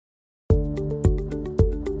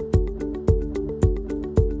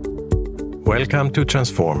Welcome to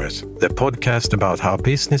Transformers, the podcast about how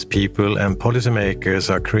business people and policymakers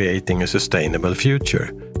are creating a sustainable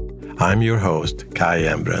future. I'm your host, Kai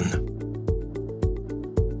Embren.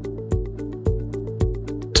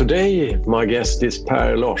 Today, my guest is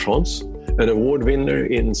Per Larssons, an award winner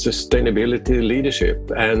in sustainability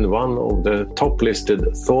leadership and one of the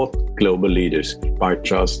top-listed thought global leaders by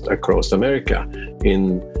Trust across America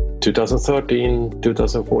in 2013,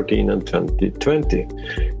 2014 and 2020.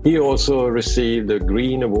 He also received the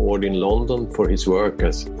Green Award in London for his work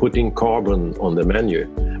as putting carbon on the menu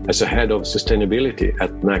as a head of sustainability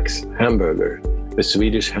at Max Hamburger, a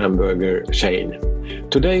Swedish hamburger chain.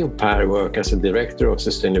 Today, Per works as a director of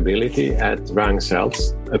sustainability at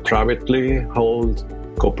Ragn-Sells, a privately held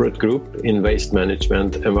corporate group in waste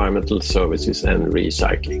management, environmental services and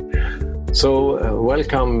recycling. So,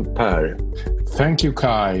 welcome, Per. Thank you,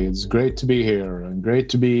 Kai. It's great to be here and great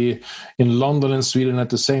to be in London and Sweden at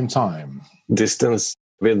the same time. Distance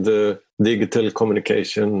with the digital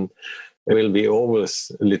communication will be always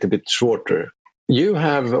a little bit shorter. You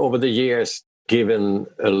have, over the years, given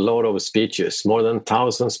a lot of speeches, more than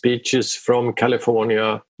 1,000 speeches from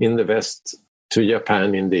California in the West to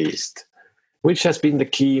Japan in the East. Which has been the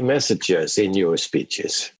key messages in your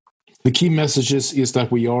speeches? The key messages is that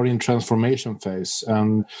we are in transformation phase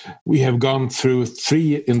and we have gone through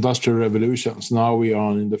 3 industrial revolutions. Now we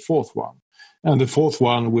are in the 4th one. And the 4th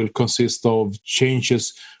one will consist of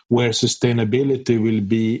changes where sustainability will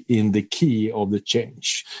be in the key of the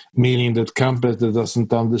change, meaning that companies that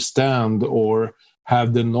doesn't understand or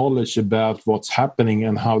have the knowledge about what's happening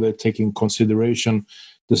and how they're taking consideration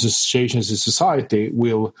the changes in society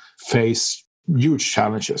will face huge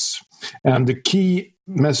challenges. And the key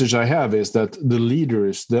message I have is that the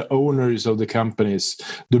leaders, the owners of the companies,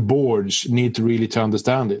 the boards need to really to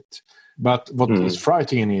understand it. But what is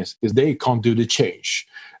frightening is they can't do the change.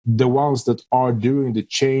 The ones that are doing the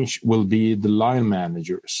change will be the line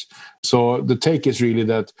managers. So the take is really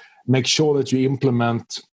that make sure that you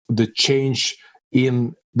implement the change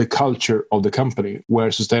in the culture of the company where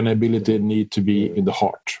sustainability need to be in the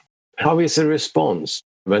heart. How is the response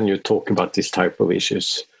when you talk about this type of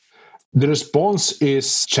issues? The response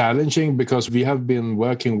is challenging because we have been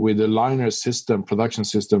working with the liner system, production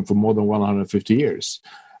system for more than 150 years.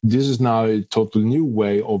 This is now a total new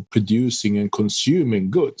way of producing and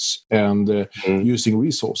consuming goods and using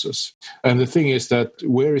resources. And the thing is that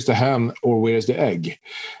where is the hen or where is the egg?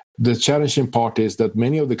 The challenging part is that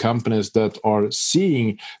many of the companies that are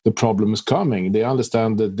seeing the problems coming, they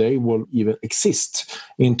understand that they will even exist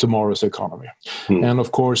in tomorrow's economy. And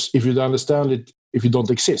of course, if you don't understand it, if you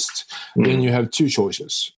don't exist, then you have 2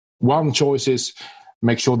 choices. One choice is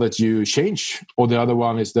make sure that you change, or the other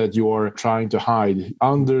one is that you are trying to hide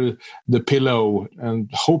under the pillow and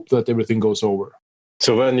hope that everything goes over.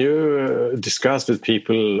 So when you discuss with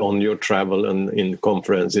people on your travel and in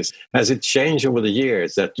conferences, has it changed over the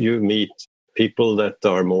years that you meet people that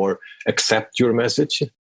are more accept your message?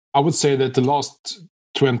 I would say that the last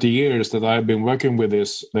 20 years that I've been working with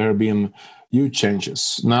this, there have been huge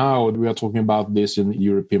changes. Now we are talking about this in the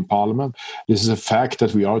European Parliament. This is a fact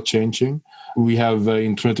that we are changing. We have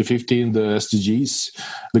in 2015, the SDGs,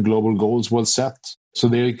 the global goals were set. So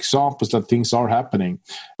there are examples that things are happening.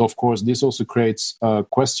 Of course, this also creates a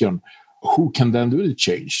question, who can then do the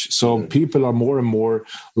change? So people are more and more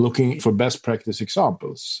looking for best practice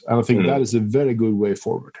examples. And I think that is a very good way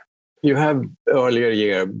forward. You have earlier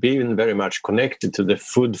year been very much connected to the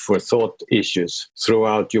food for thought issues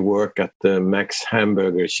throughout your work at the Max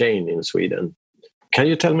Hamburger chain in Sweden. Can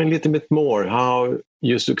you tell me a little bit more how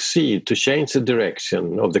you succeed to change the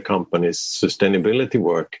direction of the company's sustainability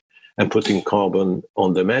work and putting carbon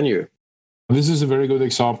on the menu? This is a very good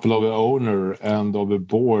example of an owner and of a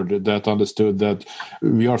board that understood that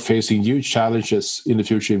we are facing huge challenges in the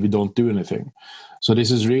future if we don't do anything. So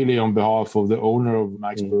this is really on behalf of the owner of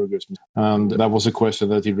Max Burgers. And that was a question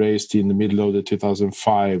that he raised in the middle of the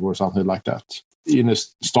 2005 or something like that.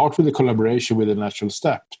 Start with a collaboration with a natural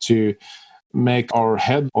step to make our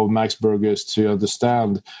head of Max Burgers to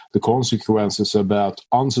understand the consequences about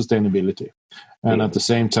unsustainability. And at the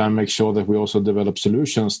same time, make sure that we also develop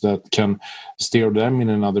solutions that can steer them in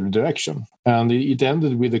another direction. And it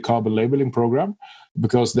ended with the carbon labeling program,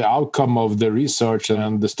 because the outcome of the research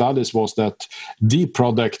and the studies was that the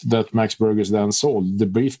product that Max Burgers then sold, the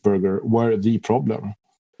beef burger, were the problem.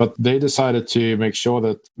 But they decided to make sure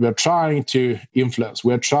that we're trying to influence,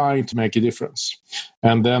 we're trying to make a difference.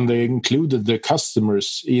 And then they included the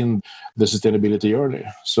customers in the sustainability journey.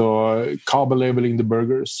 So carbon labeling the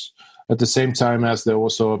burgers, at the same time as they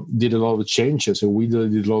also did a lot of changes, and we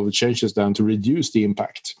did a lot of changes then to reduce the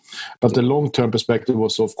impact. But the long-term perspective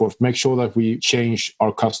was, of course, make sure that we change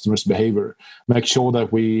our customers' behavior, make sure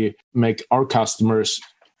that we make our customers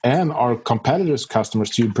and our competitors' customers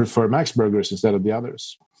to prefer Max Burgers instead of the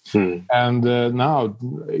others. And now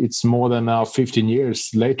it's more than 15 years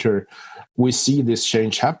later, we see this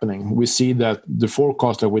change happening. We see that the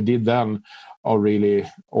forecast that we did then are really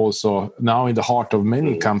also now in the heart of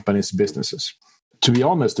many companies' businesses. To be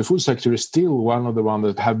honest, the food sector is still one of the ones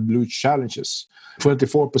that have huge challenges.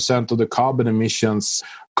 24% of the carbon emissions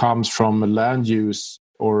comes from land use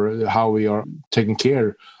or how we are taking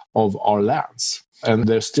care of our lands. And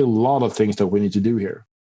there's still a lot of things that we need to do here.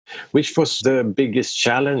 Which was the biggest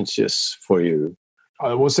challenges for you?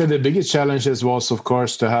 I would say the biggest challenges was, of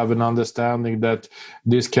course, to have an understanding that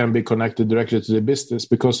this can be connected directly to the business.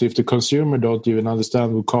 Because if the consumer don't even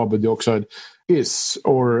understand what carbon dioxide is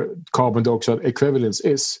or carbon dioxide equivalence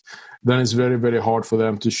is, then it's very, very hard for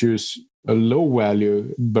them to choose a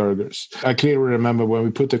low-value burgers. I clearly remember when we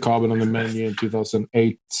put the carbon on the menu in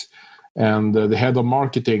 2008, and the head of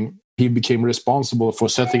marketing, he became responsible for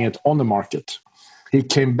setting it on the market. He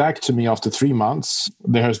came back to me after 3 months.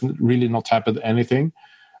 There has really not happened anything.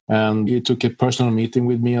 And he took a personal meeting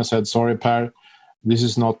with me and said, sorry, Per, this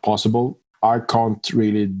is not possible. I can't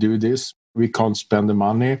really do this. We can't spend the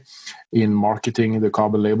money in marketing the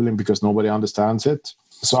carbon labeling because nobody understands it.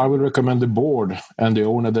 So I will recommend the board and the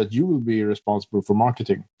owner that you will be responsible for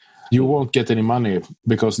marketing. You won't get any money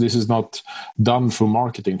because this is not done through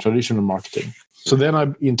marketing, traditional marketing. So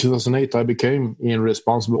then in 2008, I became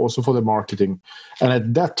responsible also for the marketing. And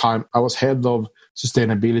at that time, I was head of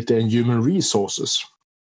sustainability and human resources.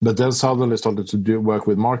 But then suddenly started to work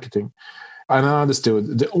with marketing. And I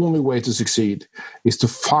understood the only way to succeed is to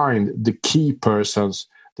find the key persons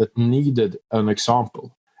that needed an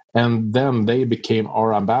example. And then they became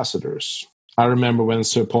our ambassadors. I remember when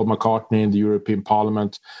Sir Paul McCartney in the European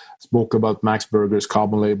Parliament spoke about Max Burgers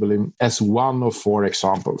carbon labeling as one of 4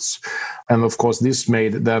 examples. And of course, this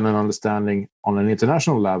made then an understanding on an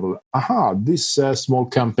international level. This small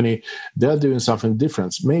company, they're doing something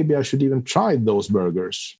different. Maybe I should even try those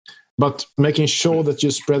burgers. But making sure that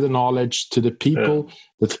you spread the knowledge to the people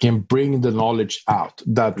that can bring the knowledge out.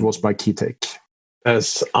 That was my key take.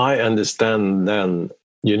 As I understand then,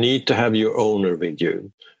 you need to have your owner with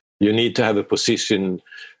you. You need to have a position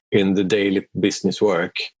in the daily business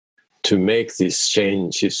work to make these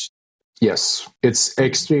changes. Yes, it's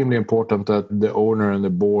extremely important that the owner and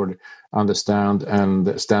the board understand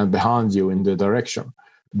and stand behind you in the direction.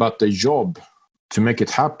 But the job to make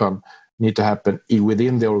it happen need to happen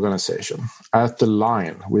within the organization, at the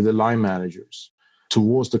line, with the line managers,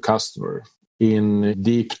 towards the customer, in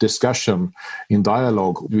deep discussion, in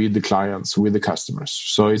dialogue with the clients, with the customers.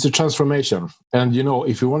 So it's a transformation. And,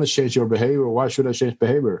 if you want to change your behavior, why should I change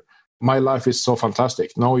behavior? My life is so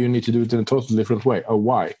fantastic. No, you need to do it in a totally different way.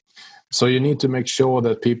 Why? So you need to make sure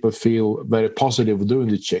that people feel very positive doing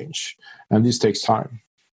the change. And this takes time.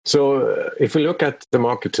 So if we look at the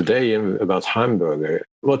market today about hamburger,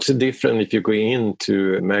 what's the difference if you go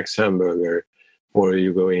into Max Hamburger or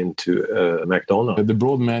you go into McDonald's? The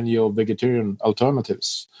broad menu of vegetarian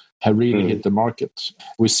alternatives have really hit the market.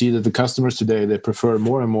 We see that the customers today, they prefer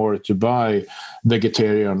more and more to buy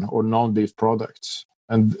vegetarian or non-beef products.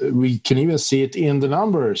 And we can even see it in the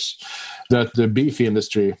numbers that the beef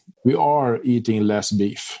industry, we are eating less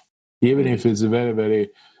beef, even if it's a very, very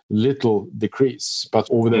little decrease. But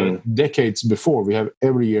over the decades before, we have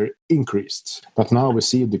every year increased. But now we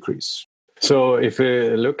see a decrease. So if we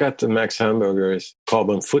look at the Max Hamburger's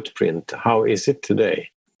carbon footprint, how is it today?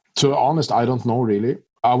 To be honest, I don't know really.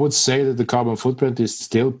 I would say that the carbon footprint is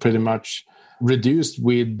still pretty much reduced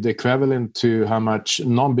with the equivalent to how much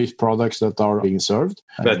non-beef products that are being served.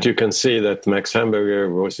 But you can see that Max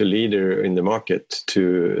Hamburger was a leader in the market to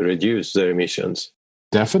reduce their emissions.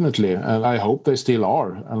 Definitely. And I hope they still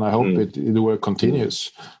are. And I hope the work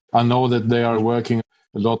continues. I know that they are working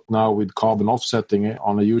a lot now with carbon offsetting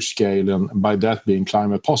on a huge scale, and by that being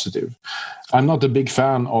climate positive. I'm not a big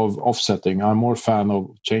fan of offsetting. I'm more fan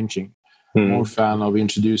of changing, more fan of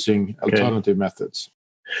introducing alternative methods.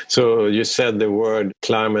 So you said the word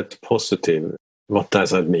climate positive. What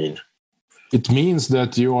does that mean? It means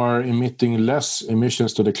that you are emitting less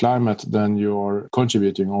emissions to the climate than you are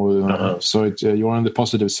contributing. So you're on the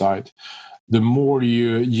positive side. The more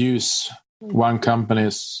you use one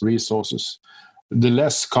company's resources, the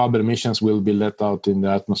less carbon emissions will be let out in the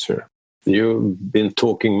atmosphere. You've been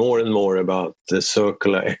talking more and more about the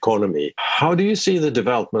circular economy. How do you see the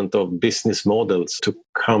development of business models to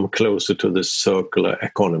come closer to the circular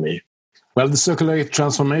economy? Well, the circular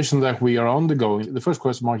transformation that we are undergoing, the first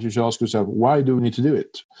question mark you should ask yourself, why do we need to do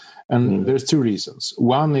it? And there's two reasons.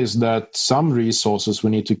 One is that some resources we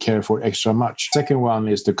need to care for extra much. Second one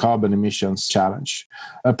is the carbon emissions challenge.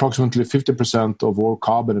 Approximately 50% of all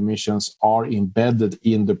carbon emissions are embedded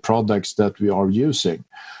in the products that we are using.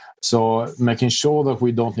 So making sure that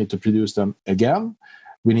we don't need to produce them again,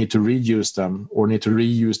 we need to reuse them or need to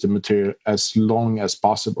reuse the material as long as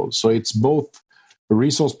possible. So it's both a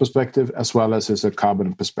resource perspective as well as a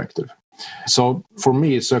carbon perspective. So for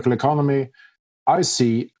me, circular economy, I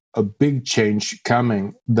see a big change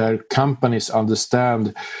coming that companies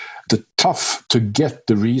understand the tough to get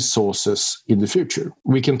the resources in the future.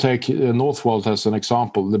 We can take Northvolt as an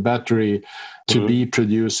example, the battery to be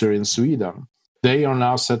producer in Sweden. They are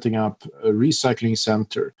now setting up a recycling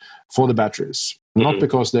center for the batteries. Not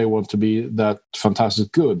because they want to be that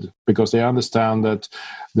fantastic good, because they understand that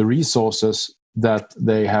the resources that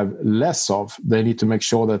they have less of, they need to make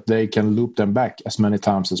sure that they can loop them back as many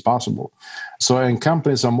times as possible. So, and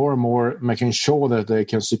companies are more and more making sure that they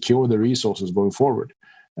can secure the resources going forward.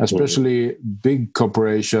 Especially big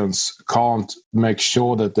corporations can't make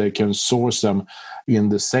sure that they can source them in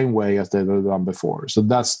the same way as they've done before. So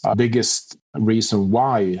that's the biggest reason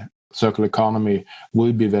why circular economy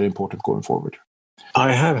will be very important going forward.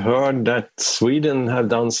 I have heard that Sweden have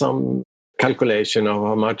done some calculation of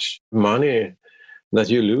how much money that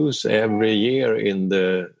you lose every year in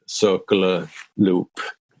the circular loop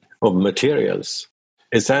of materials.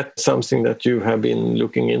 Is that something that you have been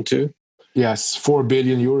looking into? Yes, 4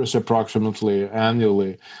 billion euros approximately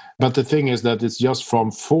annually. But the thing is that it's just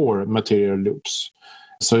from 4 material loops.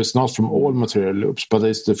 So it's not from all material loops, but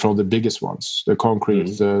it's from the biggest ones, the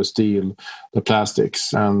concrete, the steel, the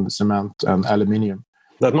plastics, and cement and aluminium.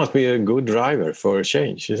 That must be a good driver for a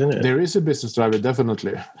change, isn't it? There is a business driver,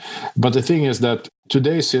 definitely. But the thing is that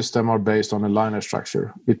today's system are based on a liner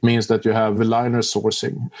structure. It means that you have a liner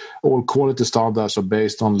sourcing. All quality standards are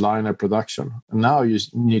based on liner production. And now you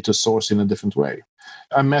need to source in a different way.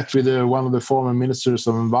 I met with one of the former ministers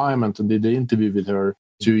of environment and did an interview with her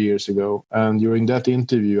 2 years ago. And during that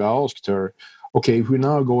interview, I asked her, okay, if we're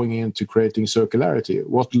now going into creating circularity,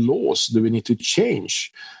 what laws do we need to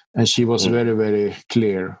change? And she was very, very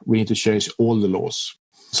clear. We need to change all the laws.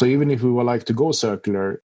 So even if we would like to go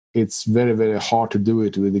circular, it's very, very hard to do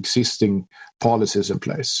it with existing policies in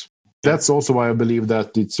place. That's also why I believe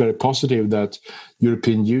that it's very positive that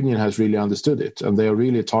European Union has really understood it. And they are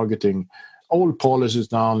really targeting all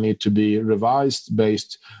policies now need to be revised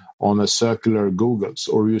based on a circular goggles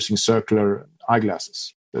or using circular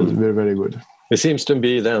eyeglasses. That's very, very good. It seems to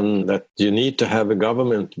be then that you need to have a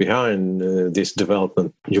government behind this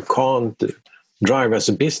development. You can't drive as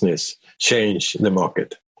a business, change the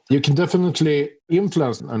market. You can definitely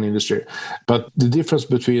influence an industry, but the difference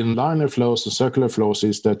between liner flows and circular flows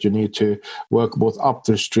is that you need to work both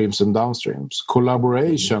upstreams and downstreams.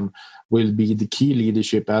 Collaboration will be the key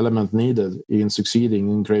leadership element needed in succeeding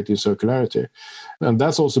in creating circularity. And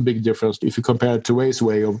that's also a big difference if you compare it to today's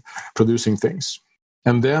way of producing things.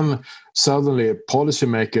 And then suddenly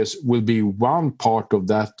policymakers will be one part of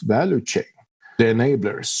that value chain, the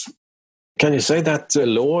enablers. Can you say that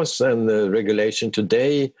laws and regulation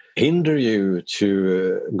today hinder you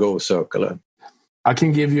to go circular? I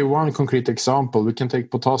can give you one concrete example. We can take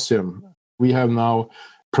potassium. We have now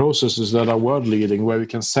processes that are world leading where we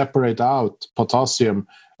can separate out potassium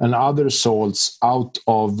and other salts out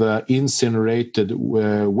of incinerated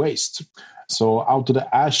waste. So out of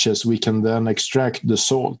the ashes, we can then extract the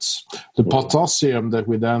salts. The potassium that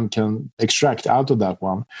we then can extract out of that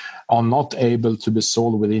one are not able to be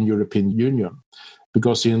sold within European Union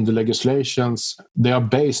because in the legislations, they are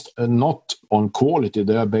based not on quality,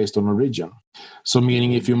 they are based on origin. So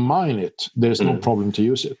meaning if you mine it, there's no problem to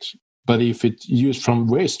use it. But if it's used from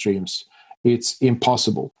waste streams, it's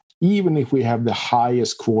impossible, even if we have the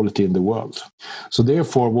highest quality in the world. So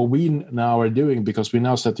therefore, what we now are doing, because we're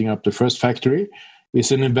now setting up the first factory,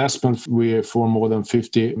 is an investment for more than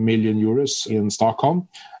 50 million euros in Stockholm,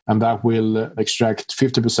 and that will extract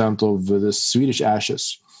 50% of the Swedish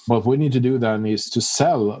ashes. What we need to do then is to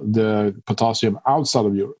sell the potassium outside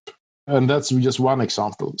of Europe. And that's just one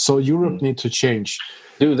example. So Europe needs to change.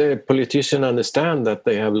 Do the politicians understand that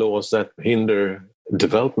they have laws that hinder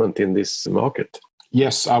development in this market?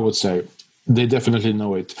 Yes, I would say. They definitely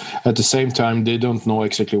know it. At the same time, they don't know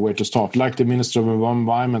exactly where to start. Like the Minister of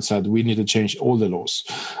Environment said, we need to change all the laws.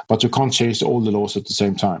 But you can't change all the laws at the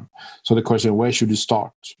same time. So the question, where should you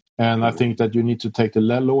start? And I think that you need to take the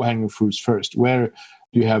low-hanging fruits first. Where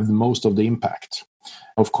do you have the most of the impact?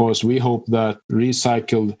 Of course, we hope that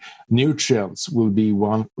recycled nutrients will be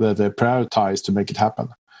one that they prioritize to make it happen.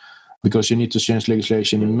 because you need to change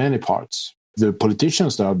legislation in many parts. The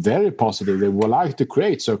politicians that are very positive, they would like to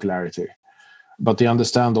create circularity, but they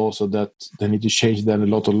understand also that they need to change then a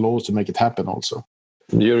lot of laws to make it happen also.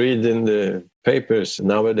 You read in the papers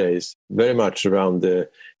nowadays very much around the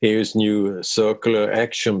EU's new Circular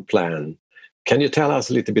Action Plan. Can you tell us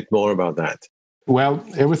a little bit more about that? Well,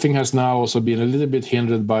 everything has now also been a little bit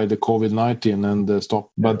hindered by the COVID-19 and the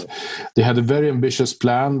stop. But they had a very ambitious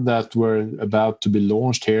plan that were about to be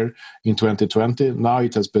launched here in 2020. Now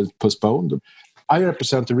it has been postponed. I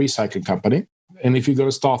represent a recycling company. And if you're going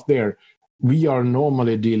to start there, we are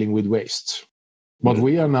normally dealing with waste. But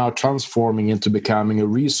we are now transforming into becoming a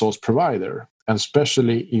resource provider, and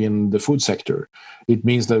especially in the food sector. It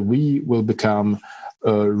means that we will become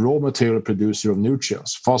a raw material producer of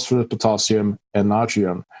nutrients, phosphorus, potassium, and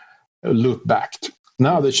nitrogen, loop-backed.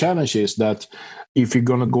 Now, the challenge is that if you're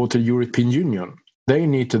going to go to the European Union, they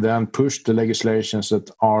need to then push the legislations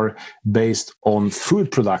that are based on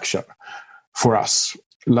food production for us,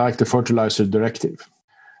 like the Fertilizer Directive.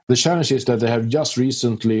 The challenge is that they have just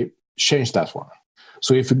recently changed that one.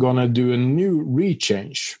 So if you're going to do a new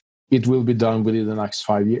rechange, it will be done within the next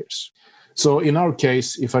 5 years. So in our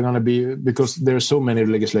case, if I'm going to be, because there are so many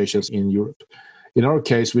legislations in Europe, in our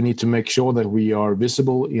case, we need to make sure that we are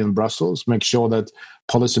visible in Brussels, make sure that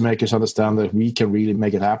policymakers understand that we can really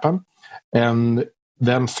make it happen, and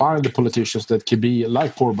then find the politicians that can be,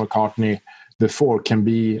 like Paul McCartney before, can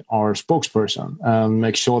be our spokesperson and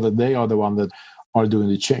make sure that they are the one that are doing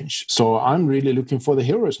the change. So I'm really looking for the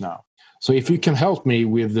heroes now. So if you can help me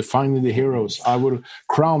with finding the heroes, I will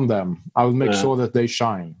crown them. I will make sure that they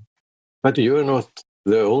shine. But you're not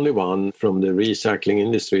the only one from the recycling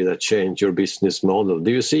industry that changed your business model.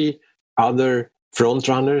 Do you see other front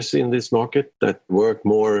runners in this market that work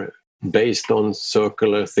more based on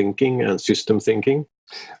circular thinking and system thinking?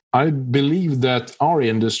 I believe that our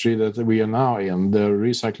industry that we are now in, the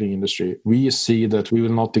recycling industry, we see that we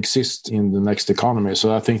will not exist in the next economy.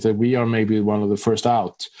 So I think that we are maybe one of the first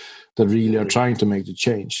out that really are trying to make the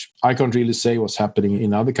change. I can't really say what's happening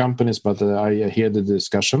in other companies, but I hear the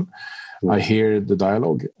discussion. I hear the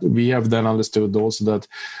dialogue. We have then understood also that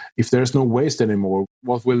if there's no waste anymore,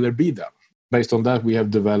 what will there be then? Based on that, we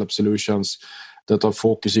have developed solutions that are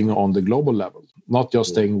focusing on the global level, not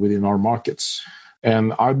just staying within our markets.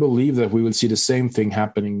 And I believe that we will see the same thing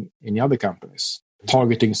happening in the other companies,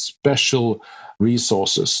 targeting special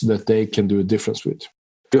resources that they can do a difference with.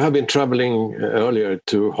 You have been traveling earlier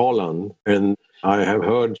to Holland, and I have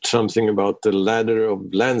heard something about the ladder of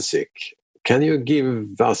Lanzig. Can you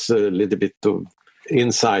give us a little bit of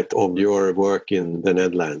insight of your work in the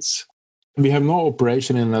Netherlands? We have no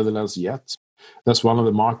operation in the Netherlands yet. That's one of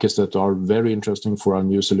the markets that are very interesting for our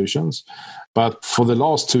new solutions. But for the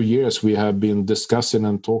last 2 years, we have been discussing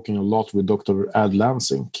and talking a lot with Dr. Ad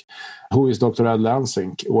Lansink. Who is Dr. Ad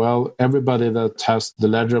Lansink? Well, everybody that has the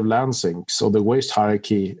ladder of Lansink, so the waste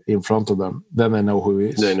hierarchy in front of them, then they know who he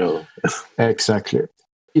is. They know. Exactly.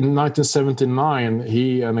 In 1979,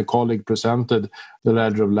 he and a colleague presented the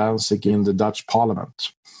ladder of Lansink in the Dutch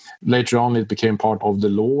parliament. Later on, it became part of the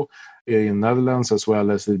law in Netherlands, as well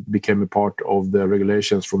as it became a part of the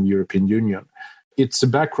regulations from the European Union. It's a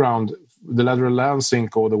background. The ladder of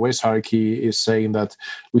Lansink, or the waste hierarchy, is saying that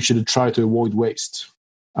we should try to avoid waste.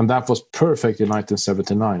 And that was perfect in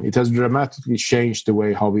 1979. It has dramatically changed the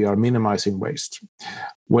way how we are minimizing waste.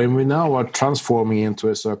 When we now are transforming into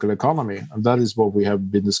a circular economy, and that is what we have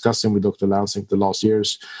been discussing with Dr. Lansink the last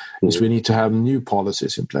years, is we need to have new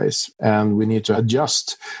policies in place, and we need to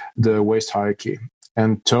adjust the waste hierarchy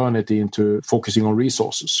and turn it into focusing on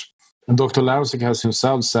resources. And Dr. Lansink has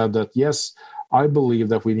himself said that, yes, I believe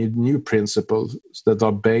that we need new principles that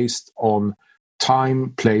are based on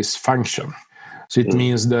time, place, function. So it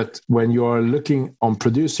means that when you are looking on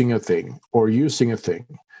producing a thing or using a thing,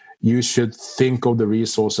 you should think of the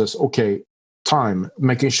resources, okay, time,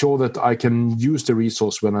 making sure that I can use the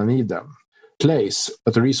resource when I need them. Place,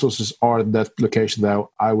 that the resources are at that location that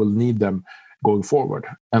I will need them going forward.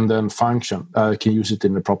 And then function, I can use it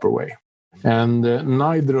in the proper way. And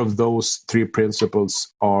neither of those three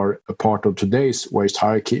principles are a part of today's waste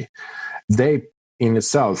hierarchy. They in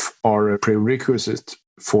itself are a prerequisite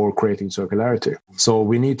for creating circularity. So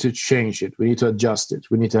we need to change it. We need to adjust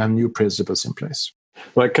it. We need to have new principles in place.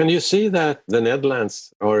 Well, can you see that the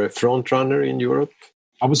Netherlands are a front runner in Europe?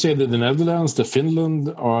 I would say that the Netherlands, the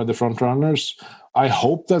Finland are the front runners. I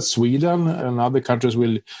hope that Sweden and other countries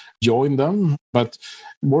will join them. But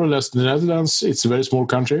more or less, the Netherlands, it's a very small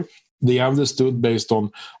country. They understood based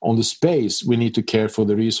on the space, we need to care for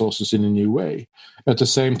the resources in a new way. At the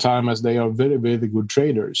same time as they are very, very good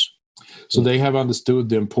traders. So they have understood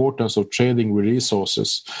the importance of trading with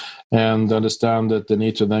resources and understand that they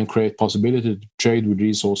need to then create possibility to trade with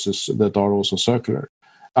resources that are also circular.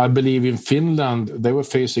 I believe in Finland, they were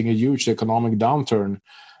facing a huge economic downturn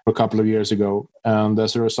a couple of years ago. And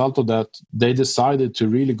as a result of that, they decided to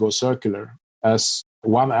really go circular as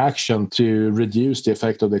one action to reduce the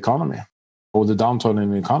effect of the economy or the downturn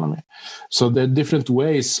in the economy. So there are different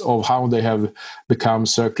ways of how they have become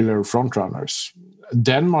circular frontrunners.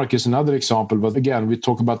 Denmark is another example, but again, we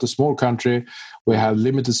talk about a small country, we have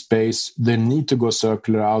limited space, they need to go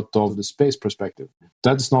circular out of the space perspective.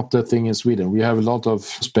 That's not the thing in Sweden. We have a lot of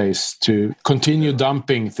space to continue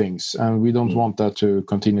dumping things, and we don't want that to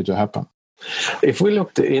continue to happen. If we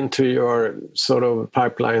looked into your sort of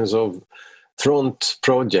pipelines of front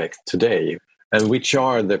project today, and which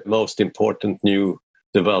are the most important new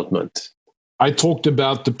development? I talked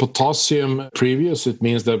about the potassium previous. It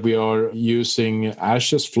means that we are using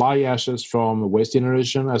ashes, fly ashes from waste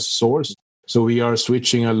generation as a source. So we are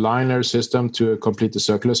switching a linear system to a completely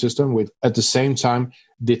circular system with, at the same time,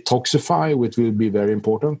 detoxify, which will be very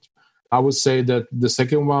important. I would say that the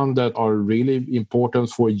second one that are really important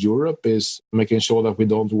for Europe is making sure that we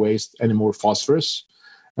don't waste any more phosphorus.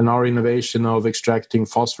 And our innovation of extracting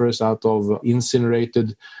phosphorus out of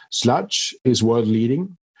incinerated sludge is world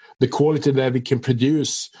leading. The quality that we can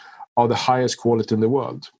produce are the highest quality in the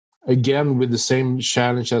world. Again, with the same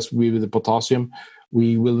challenge as with the potassium,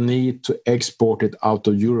 we will need to export it out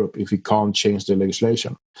of Europe if we can't change the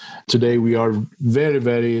legislation. Today, we are very,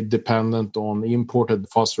 very dependent on imported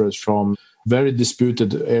phosphorus from very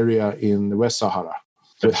disputed area in West Sahara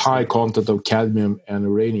with high content of cadmium and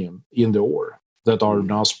uranium in the ore that are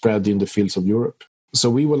now spread in the fields of Europe. So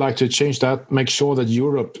we would like to change that, make sure that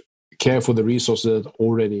Europe care for the resources that are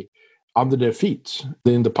already under their feet,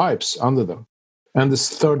 in the pipes under them. And this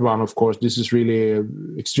third one, of course, this is really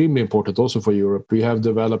extremely important also for Europe. We have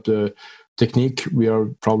developed a technique. We are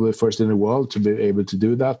probably first in the world to be able to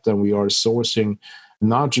do that. And we are sourcing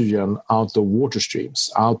nitrogen out of water streams,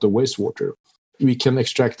 out of wastewater. We can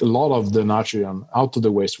extract a lot of the nitrogen out of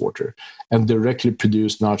the wastewater and directly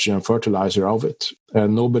produce nitrogen fertilizer of it.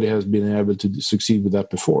 And nobody has been able to succeed with that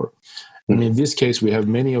before. And in this case, we have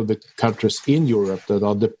many of the countries in Europe that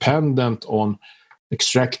are dependent on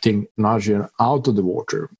extracting nitrogen out of the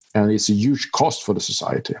water, and it's a huge cost for the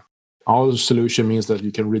society. Our solution means that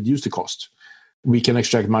you can reduce the cost. We can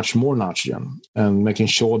extract much more nitrogen and making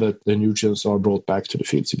sure that the nutrients are brought back to the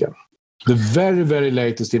fields again. The very, very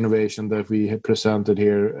latest innovation that we have presented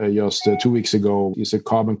here just 2 weeks ago is a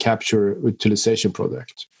carbon capture utilization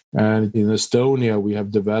project. And in Estonia, we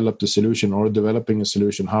have developed a solution or developing a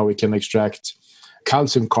solution how we can extract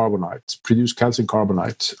calcium carbonate, produce calcium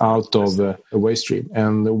carbonate out of a waste stream.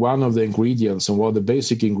 And one of the ingredients and one of the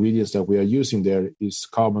basic ingredients that we are using there is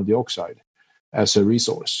carbon dioxide as a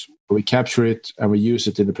resource. We capture it and we use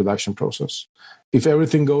it in the production process. If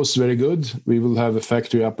everything goes very good, we will have a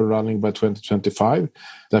factory up and running by 2025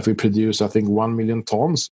 that we produce, I think, 1 million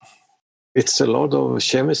tons. It's a lot of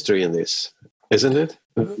chemistry in this, isn't it?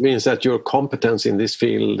 It means that your competence in this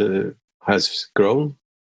field has grown.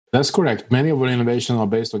 That's correct. Many of our innovations are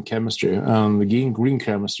based on chemistry, green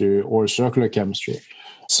chemistry or circular chemistry.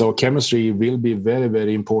 So chemistry will be very,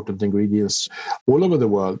 very important ingredients all over the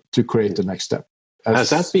world to create the next step. Has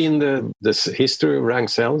that been the history of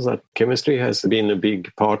Ragn-Sells, that chemistry has been a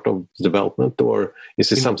big part of development, or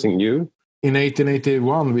is it something new? In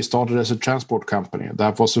 1881, we started as a transport company.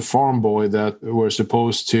 That was a farm boy that was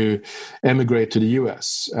supposed to emigrate to the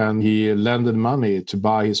US, and he lended money to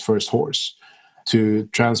buy his first horse to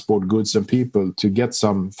transport goods and people to get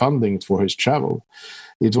some funding for his travel.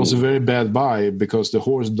 It was a very bad buy because the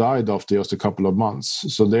horse died after just a couple of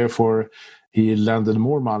months. So therefore, he lended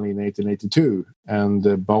more money in 1882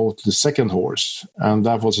 and bought the second horse. And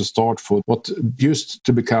that was a start for what used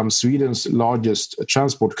to become Sweden's largest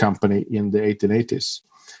transport company in the 1880s.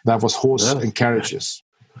 That was horse and carriages.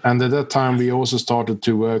 And at that time, we also started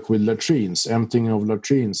to work with latrines, emptying of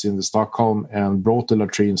latrines in the Stockholm, and brought the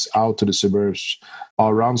latrines out to the suburbs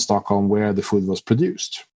around Stockholm where the food was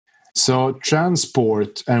produced. So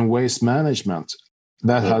transport and waste management,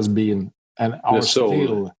 that has been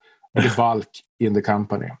still the bulk in the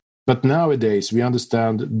company. But nowadays, we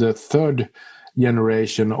understand the third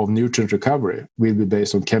generation of nutrient recovery will be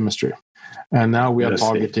based on chemistry. And now we are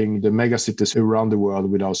targeting the megacities around the world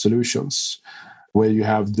with our solutions, where you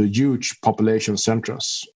have the huge population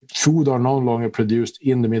centers. Food are no longer produced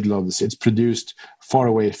in the middle of the city. It's produced far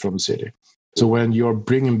away from the city. So when you're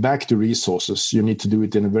bringing back the resources, you need to do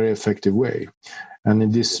it in a very effective way. And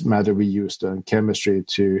in this matter, we use the chemistry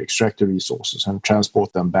to extract the resources and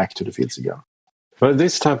transport them back to the fields again. Well,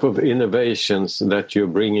 this type of innovations that you're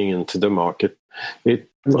bringing into the market, it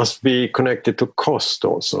must be connected to cost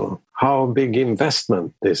also. How big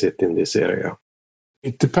investment is it in this area?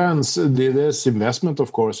 It depends. There's investment,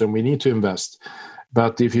 of course, and we need to invest.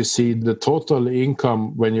 But if you see the total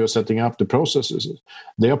income when you're setting up the processes,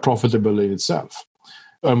 they are profitable in itself.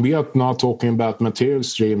 And we are not talking about material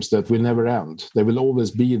streams that will never end. There will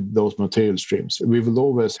always be those material streams. We will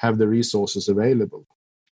always have the resources available.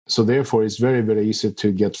 So therefore, it's very, very easy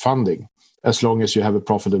to get funding as long as you have a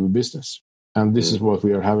profitable business. And this is what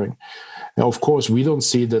we are having. Now, of course, we don't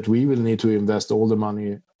see that we will need to invest all the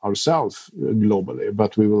money ourselves globally,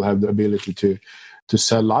 but we will have the ability to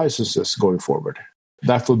sell licenses going forward.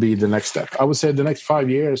 That will be the next step. I would say the next 5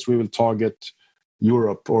 years, we will target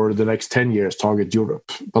Europe, or the next 10 years, target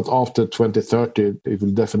Europe. But after 2030, it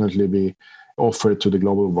will definitely be offered to the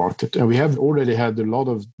global market. And we have already had a lot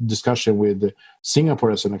of discussion with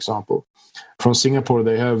Singapore as an example. From Singapore,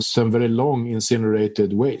 they have some very long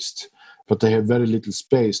incinerated waste, but they have very little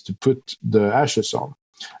space to put the ashes on.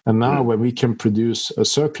 And now when we can produce a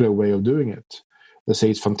circular way of doing it, they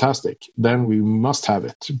say it's fantastic, then we must have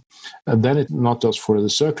it. And then it's not just for the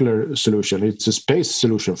circular solution, it's a space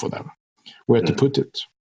solution for them, where to put it.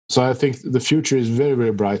 So I think the future is very,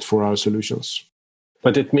 very bright for our solutions.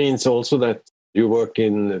 But it means also that you work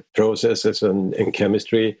in processes and in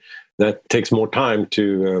chemistry that takes more time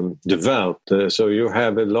to develop. So you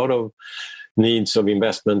have a lot of needs of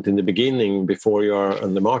investment in the beginning before you are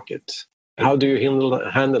on the market. How do you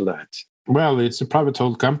handle that? Well, it's a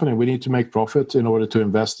private-held company. We need to make profit in order to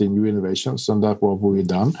invest in new innovations, and that's what we've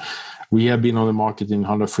done. We have been on the market in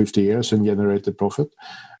 150 years and generated profit.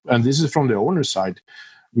 And this is from the owner's side.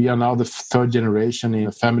 We are now the third generation in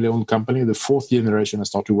a family-owned company. The fourth generation has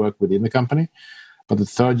started to work within the company. But the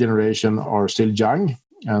third generation are still young,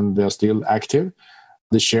 and they're still active.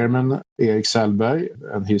 The chairman, Erik Sellberg,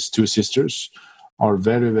 and his two sisters are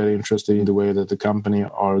very, very interested in the way that the company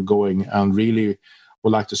are going and really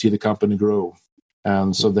would like to see the company grow.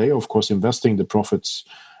 And so they, of course, investing the profits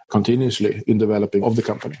continuously in developing of the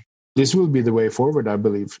company. This will be the way forward, I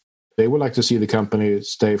believe. They would like to see the company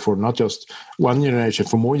stay for not just one generation,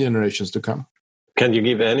 for more generations to come. Can you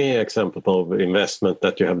give any example of investment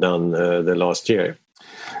that you have done the last year?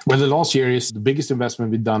 Well, the last year is the biggest investment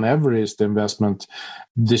we've done ever is the investment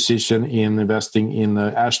decision in investing in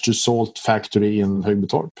an ash to salt factory in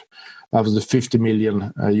Högbytorp. That was the 50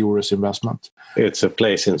 million euros investment. It's a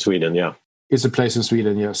place in Sweden, yeah. It's a place in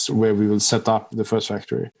Sweden, yes, where we will set up the first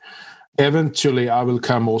factory. Eventually, I will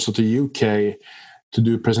come also to UK to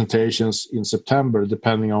do presentations in September,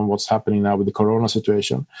 depending on what's happening now with the corona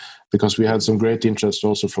situation, because we had some great interest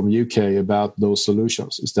also from UK about those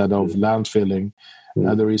solutions. Instead of landfilling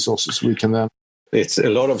the resources, we can then... It's a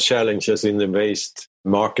lot of challenges in the waste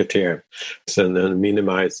market here, and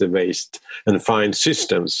minimize the waste and find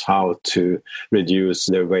systems how to reduce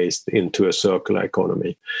the waste into a circular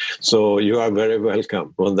economy. So you are very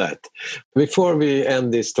welcome on that. Before we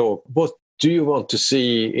end this talk, what do you want to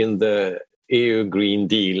see in the EU Green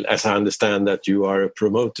Deal, as I understand that you are a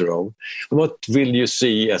promoter of? What will you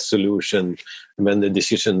see as solution when the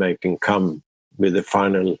decision-making come with the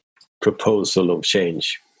final proposal of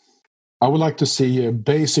change? I would like to see a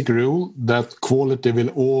basic rule that quality will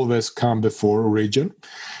always come before origin.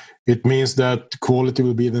 It means that quality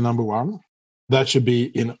will be the number one. That should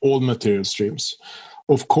be in all material streams.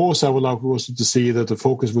 Of course, I would like also to see that the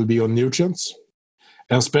focus will be on nutrients,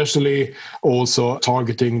 and especially also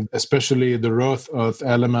targeting especially the rare earth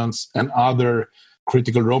elements and other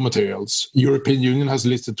critical raw materials. European Union has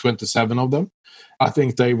listed 27 of them. I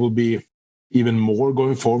think they will be even more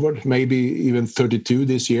going forward, maybe even 32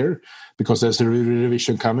 this year, because there's a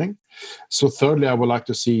revision coming. So thirdly, I would like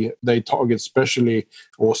to see they target especially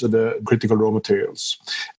also the critical raw materials.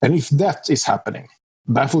 And if that is happening,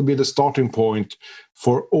 that will be the starting point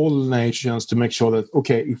for all nations to make sure that,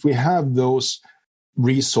 okay, if we have those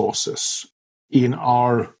resources in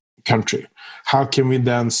our country, how can we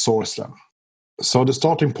then source them? So the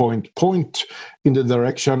starting point in the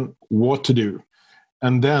direction what to do.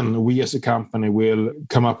 And then we as a company will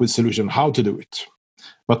come up with a solution how to do it.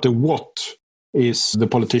 But the what is the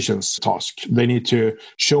politicians' task. They need to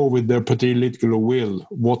show with their political will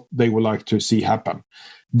what they would like to see happen.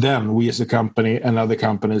 Then we as a company and other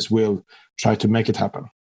companies will try to make it happen.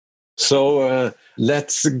 So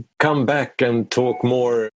let's come back and talk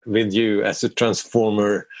more with you as a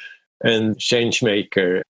transformer and change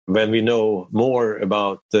maker when we know more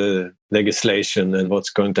about the legislation and what's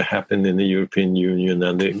going to happen in the European Union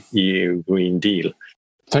and the EU Green Deal.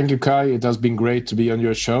 Thank you, Kai. It has been great to be on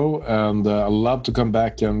your show, and I'd love to come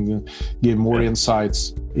back and give more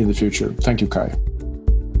insights in the future. Thank you, Kai.